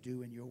us to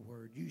do in your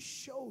word. You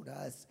showed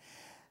us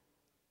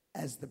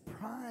as the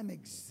prime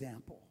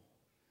example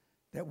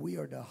that we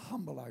are to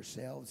humble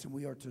ourselves and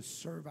we are to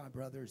serve our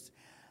brothers.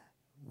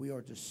 We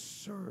are to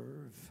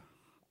serve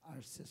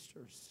our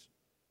sisters.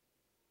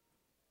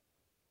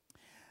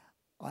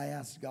 I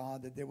ask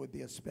God that there would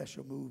be a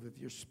special move of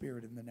your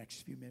spirit in the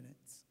next few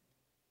minutes.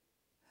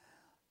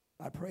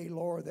 I pray,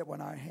 Lord, that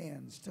when our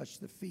hands touch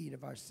the feet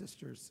of our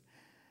sisters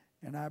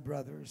and our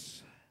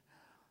brothers,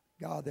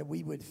 God, that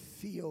we would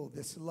feel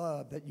this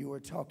love that you were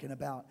talking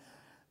about.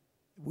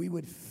 We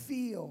would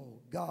feel,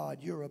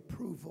 God, your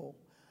approval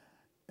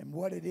and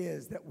what it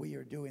is that we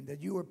are doing,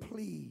 that you are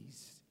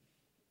pleased,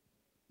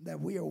 that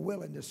we are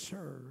willing to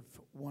serve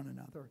one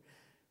another,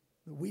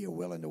 that we are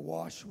willing to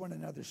wash one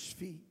another's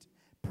feet,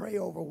 pray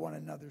over one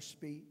another's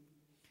feet.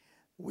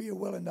 We are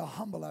willing to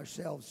humble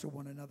ourselves to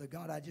one another.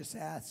 God, I just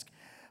ask,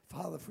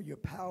 Father, for your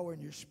power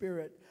and your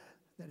spirit,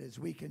 that as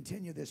we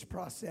continue this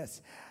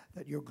process,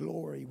 that your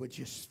glory would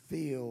just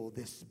fill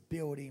this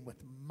building with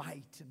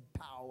might and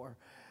power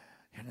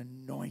and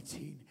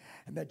anointing,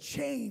 and that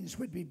chains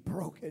would be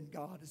broken,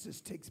 God, as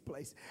this takes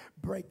place.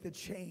 Break the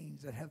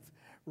chains that have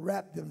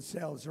wrapped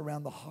themselves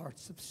around the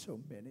hearts of so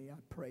many. I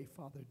pray,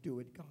 Father, do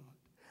it, God.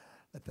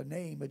 Let the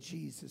name of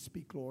Jesus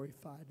be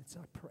glorified. It's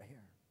our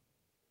prayer.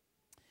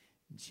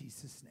 In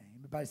Jesus' name.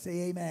 Everybody say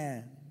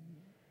amen.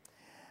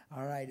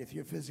 All right, if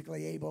you're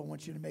physically able, I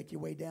want you to make your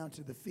way down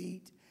to the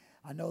feet.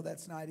 I know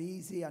that's not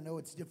easy. I know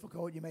it's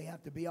difficult. You may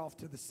have to be off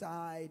to the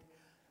side.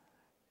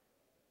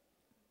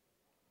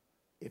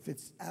 If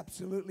it's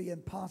absolutely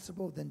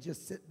impossible, then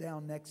just sit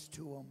down next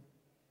to them.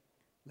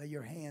 Lay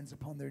your hands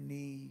upon their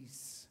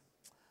knees.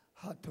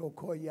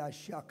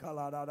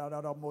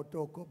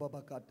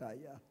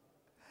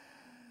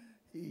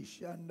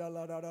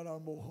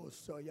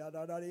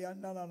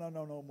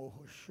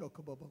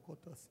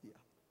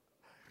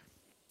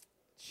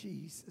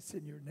 Jesus,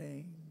 in your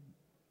name.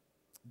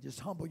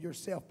 Just humble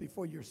yourself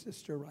before your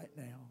sister right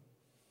now.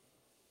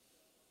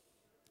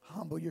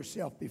 Humble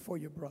yourself before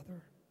your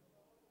brother.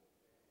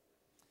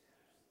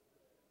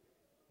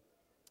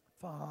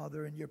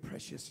 Father, in your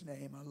precious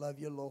name, I love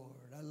you,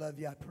 Lord. I love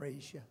you. I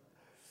praise you.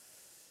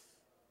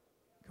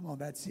 Come on,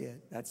 that's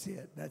it. That's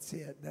it. That's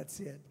it. That's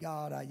it.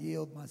 God, I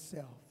yield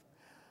myself.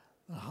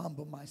 I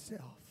humble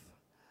myself.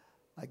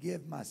 I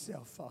give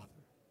myself, Father.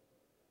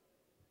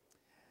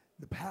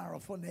 The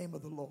powerful name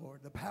of the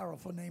Lord. The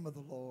powerful name of the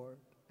Lord.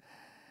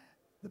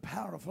 The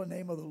powerful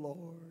name of the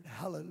Lord.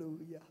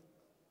 Hallelujah.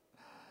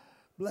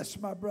 Bless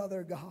my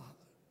brother, God.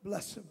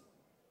 Bless him.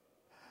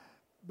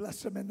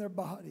 Bless them in their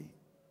body.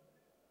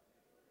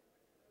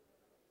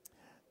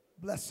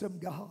 Bless them,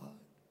 God.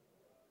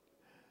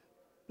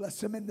 Bless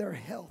them in their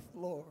health,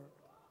 Lord.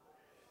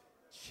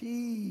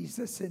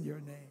 Jesus, in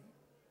your name.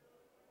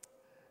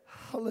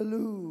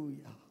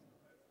 Hallelujah.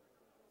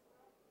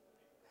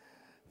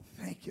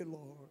 Thank you,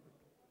 Lord.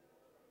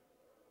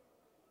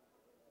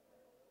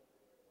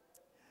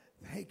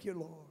 Thank you,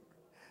 Lord.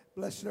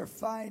 Bless their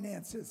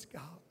finances,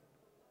 God.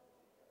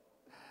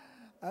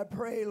 I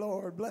pray,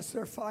 Lord, bless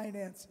their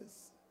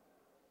finances.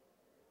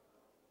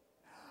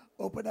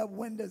 Open up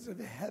windows of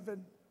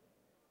heaven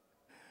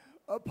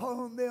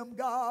upon them,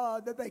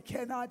 God, that they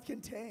cannot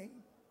contain.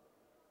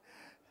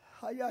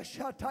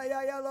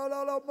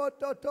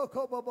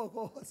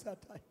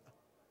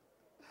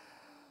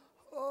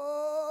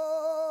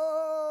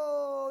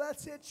 Oh,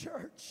 that's it,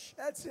 church.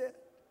 That's it.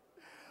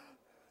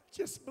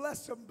 Just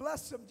bless them,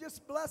 bless them,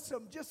 just bless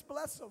them, just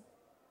bless them.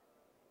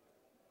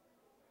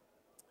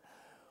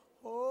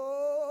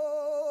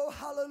 Oh,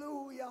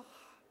 hallelujah.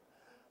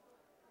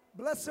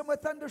 Bless them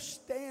with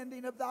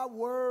understanding of thy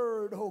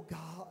word, oh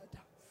God.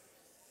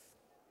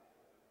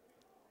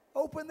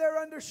 Open their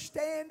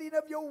understanding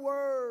of your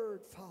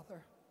word,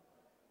 Father.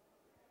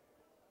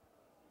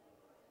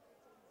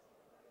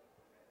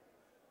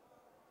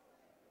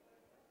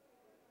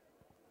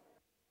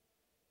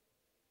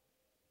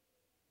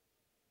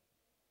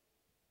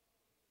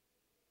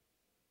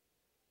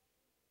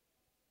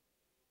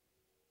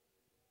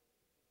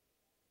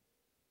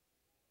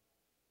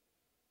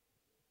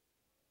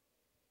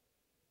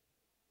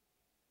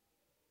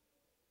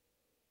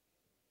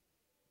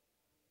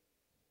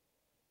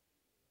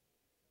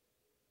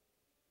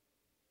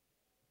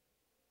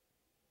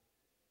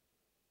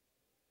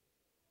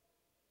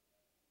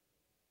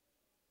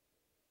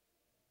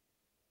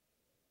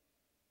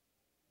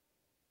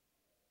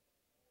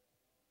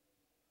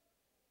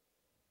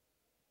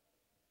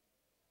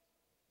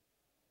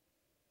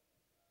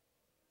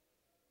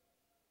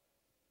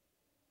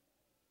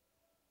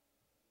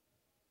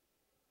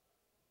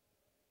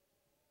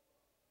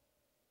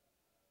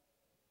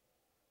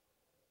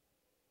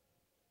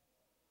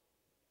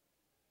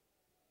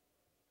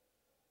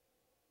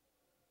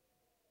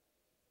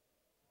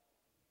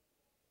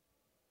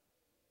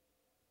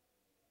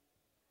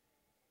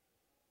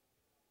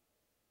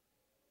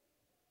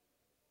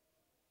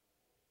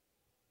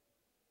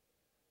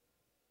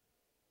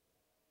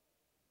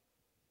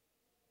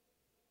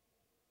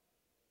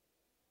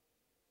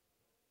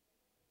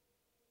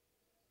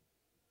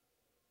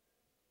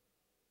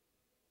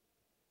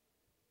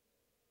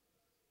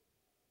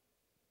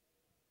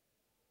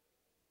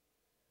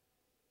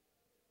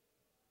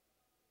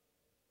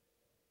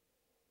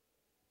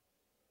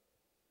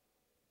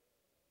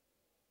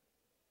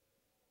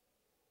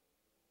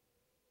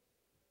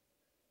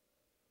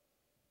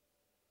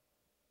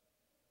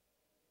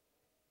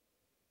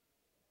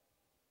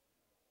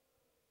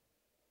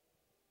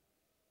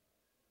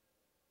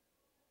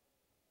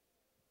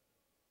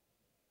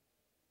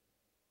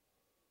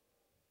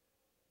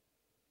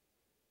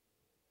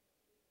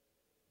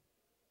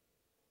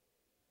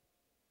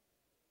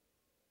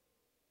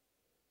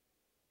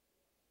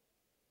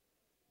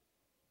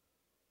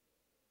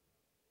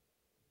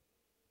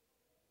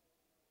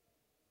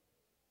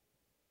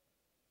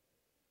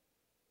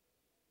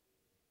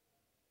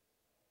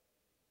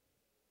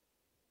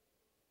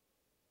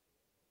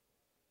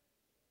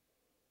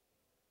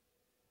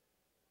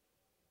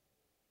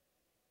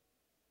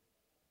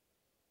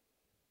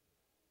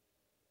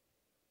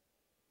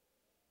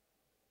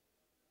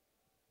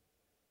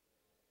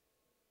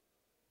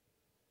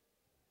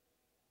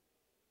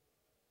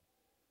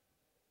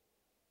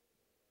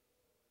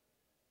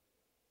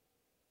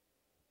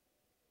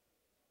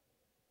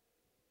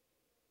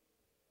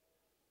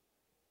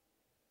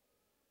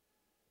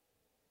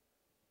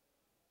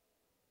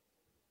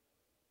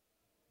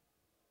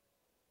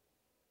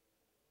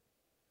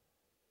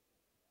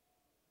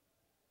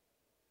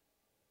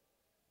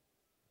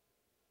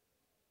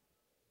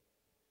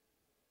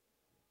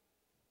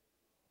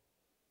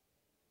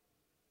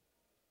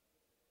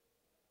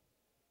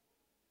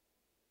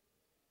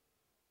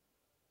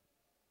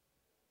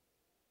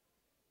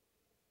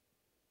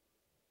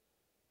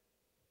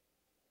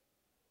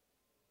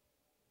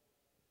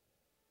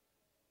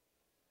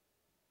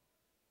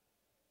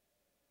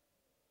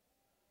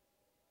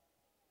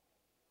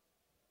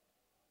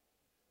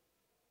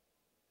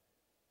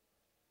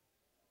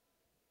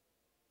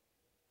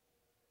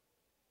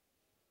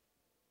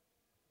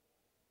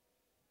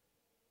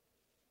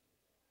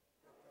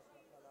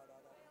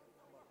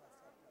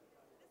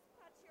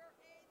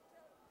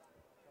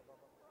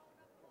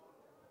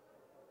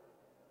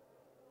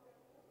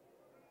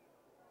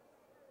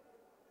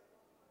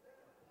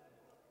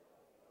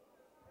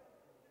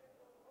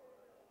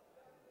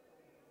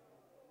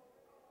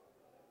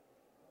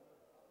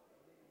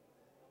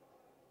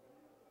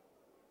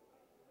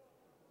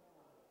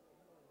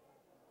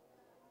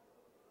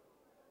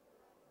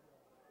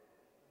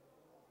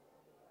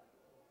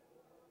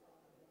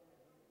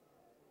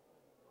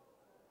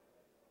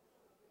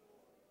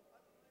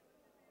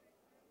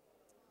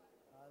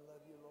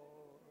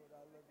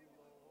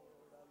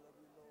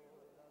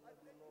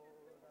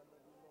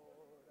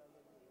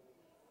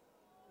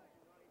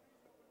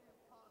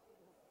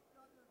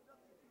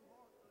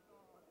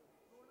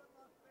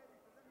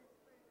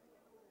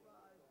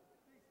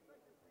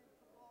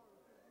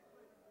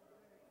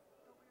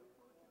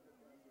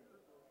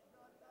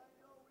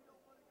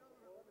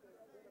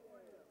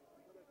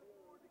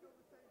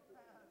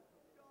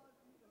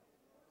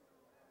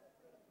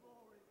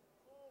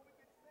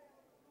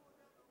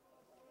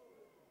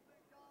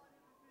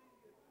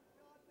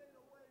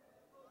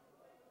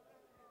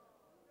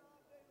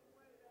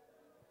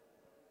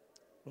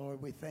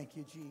 Lord, we thank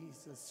you,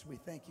 Jesus. We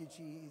thank you,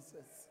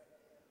 Jesus.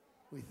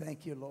 We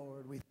thank you,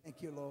 Lord. We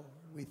thank you, Lord.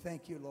 We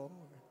thank you, Lord.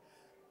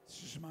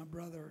 This is my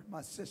brother,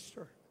 my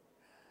sister.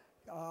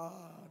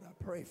 God,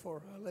 I pray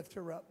for her. I lift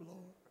her up,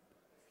 Lord.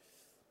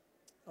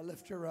 I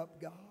lift her up,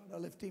 God. I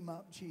lift him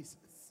up, Jesus.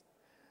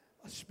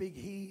 I speak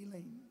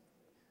healing,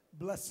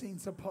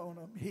 blessings upon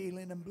him,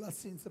 healing and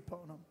blessings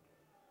upon him.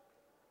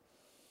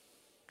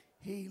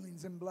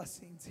 Healings and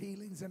blessings,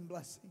 healings and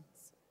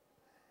blessings,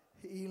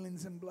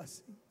 healings and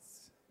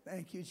blessings.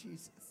 Thank you,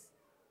 Jesus.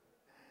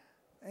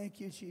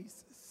 Thank you,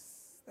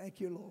 Jesus. Thank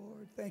you,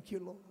 Lord. Thank you,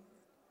 Lord.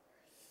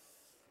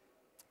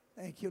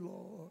 Thank you,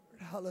 Lord.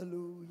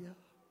 Hallelujah.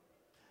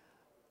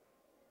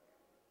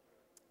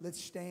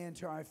 Let's stand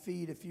to our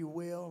feet, if you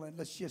will, and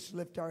let's just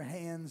lift our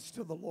hands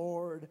to the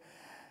Lord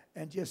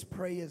and just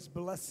pray His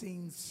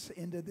blessings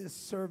into this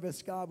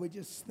service. God, we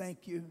just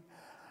thank you.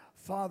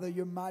 Father,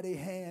 your mighty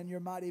hand, your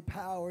mighty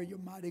power, your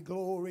mighty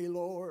glory,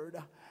 Lord.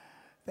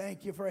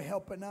 Thank you for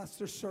helping us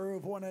to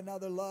serve one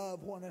another,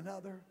 love one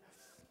another.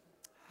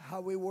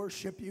 How we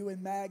worship you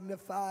and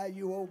magnify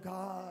you, oh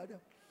God.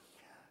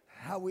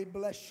 How we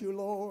bless you,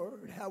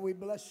 Lord. How we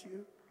bless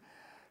you.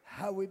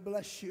 How we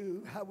bless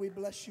you. How we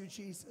bless you,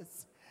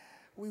 Jesus.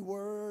 We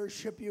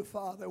worship you,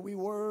 Father. We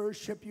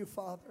worship you,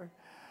 Father.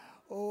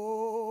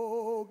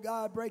 Oh,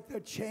 God, break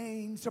the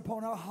chains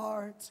upon our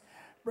hearts.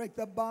 Break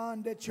the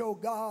bondage, oh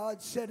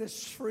God. Set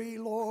us free,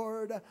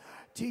 Lord.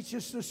 Teach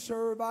us to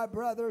serve our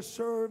brothers,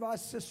 serve our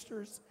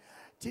sisters.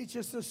 Teach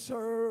us to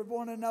serve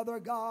one another,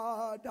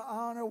 God, to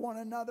honor one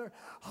another,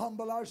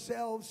 humble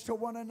ourselves to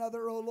one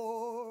another, oh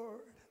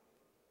Lord.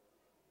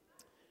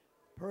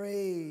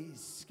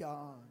 Praise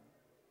God.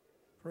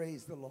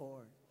 Praise the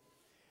Lord.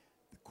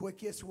 The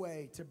quickest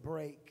way to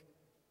break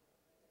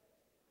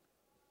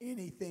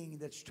anything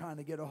that's trying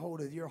to get a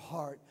hold of your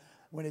heart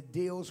when it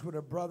deals with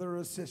a brother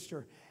or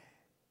sister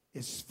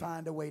is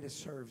find a way to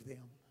serve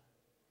them.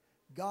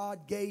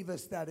 God gave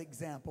us that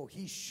example.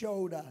 He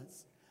showed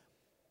us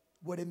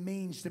what it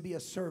means to be a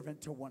servant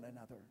to one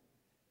another,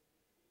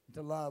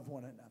 to love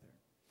one another.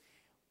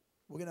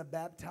 We're going to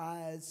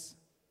baptize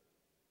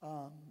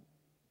brother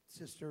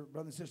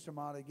and sister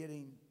Mata,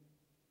 getting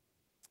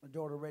a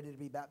daughter ready to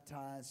be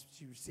baptized.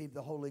 She received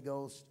the Holy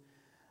Ghost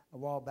a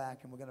while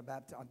back, and we're going to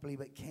baptize, I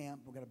believe at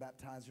camp, we're going to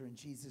baptize her in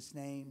Jesus'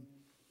 name.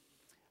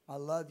 I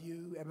love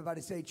you. Everybody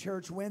say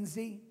church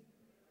Wednesday.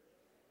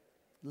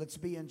 Let's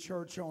be in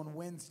church on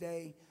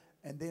Wednesday.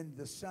 And then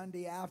the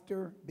Sunday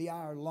after be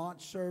our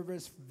launch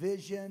service,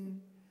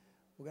 Vision.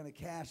 We're going to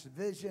cast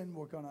Vision.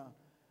 We're going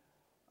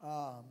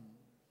to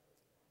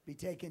be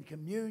taking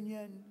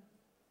communion.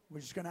 We're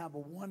just going to have a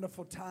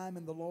wonderful time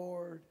in the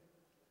Lord.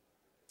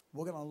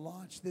 We're going to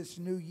launch this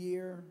new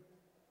year.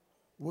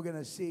 We're going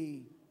to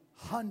see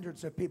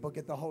hundreds of people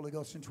get the Holy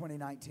Ghost in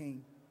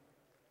 2019.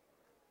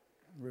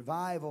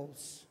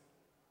 Revivals.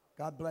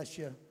 God bless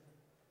you.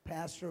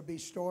 Pastor will be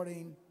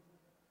starting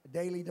a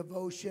daily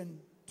devotion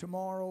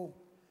tomorrow.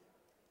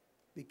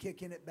 Be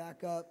kicking it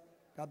back up.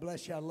 God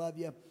bless you. I love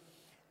you.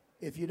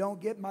 If you don't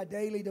get my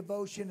daily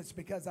devotion, it's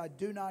because I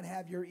do not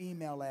have your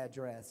email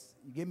address.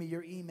 You give me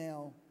your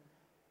email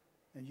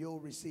and you'll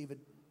receive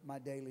my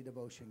daily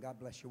devotion. God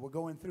bless you. We're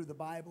going through the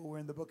Bible. We're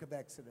in the book of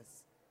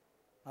Exodus.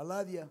 I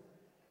love you.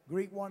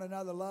 Greet one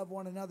another. Love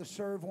one another.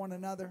 Serve one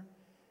another.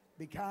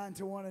 Be kind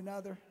to one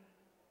another.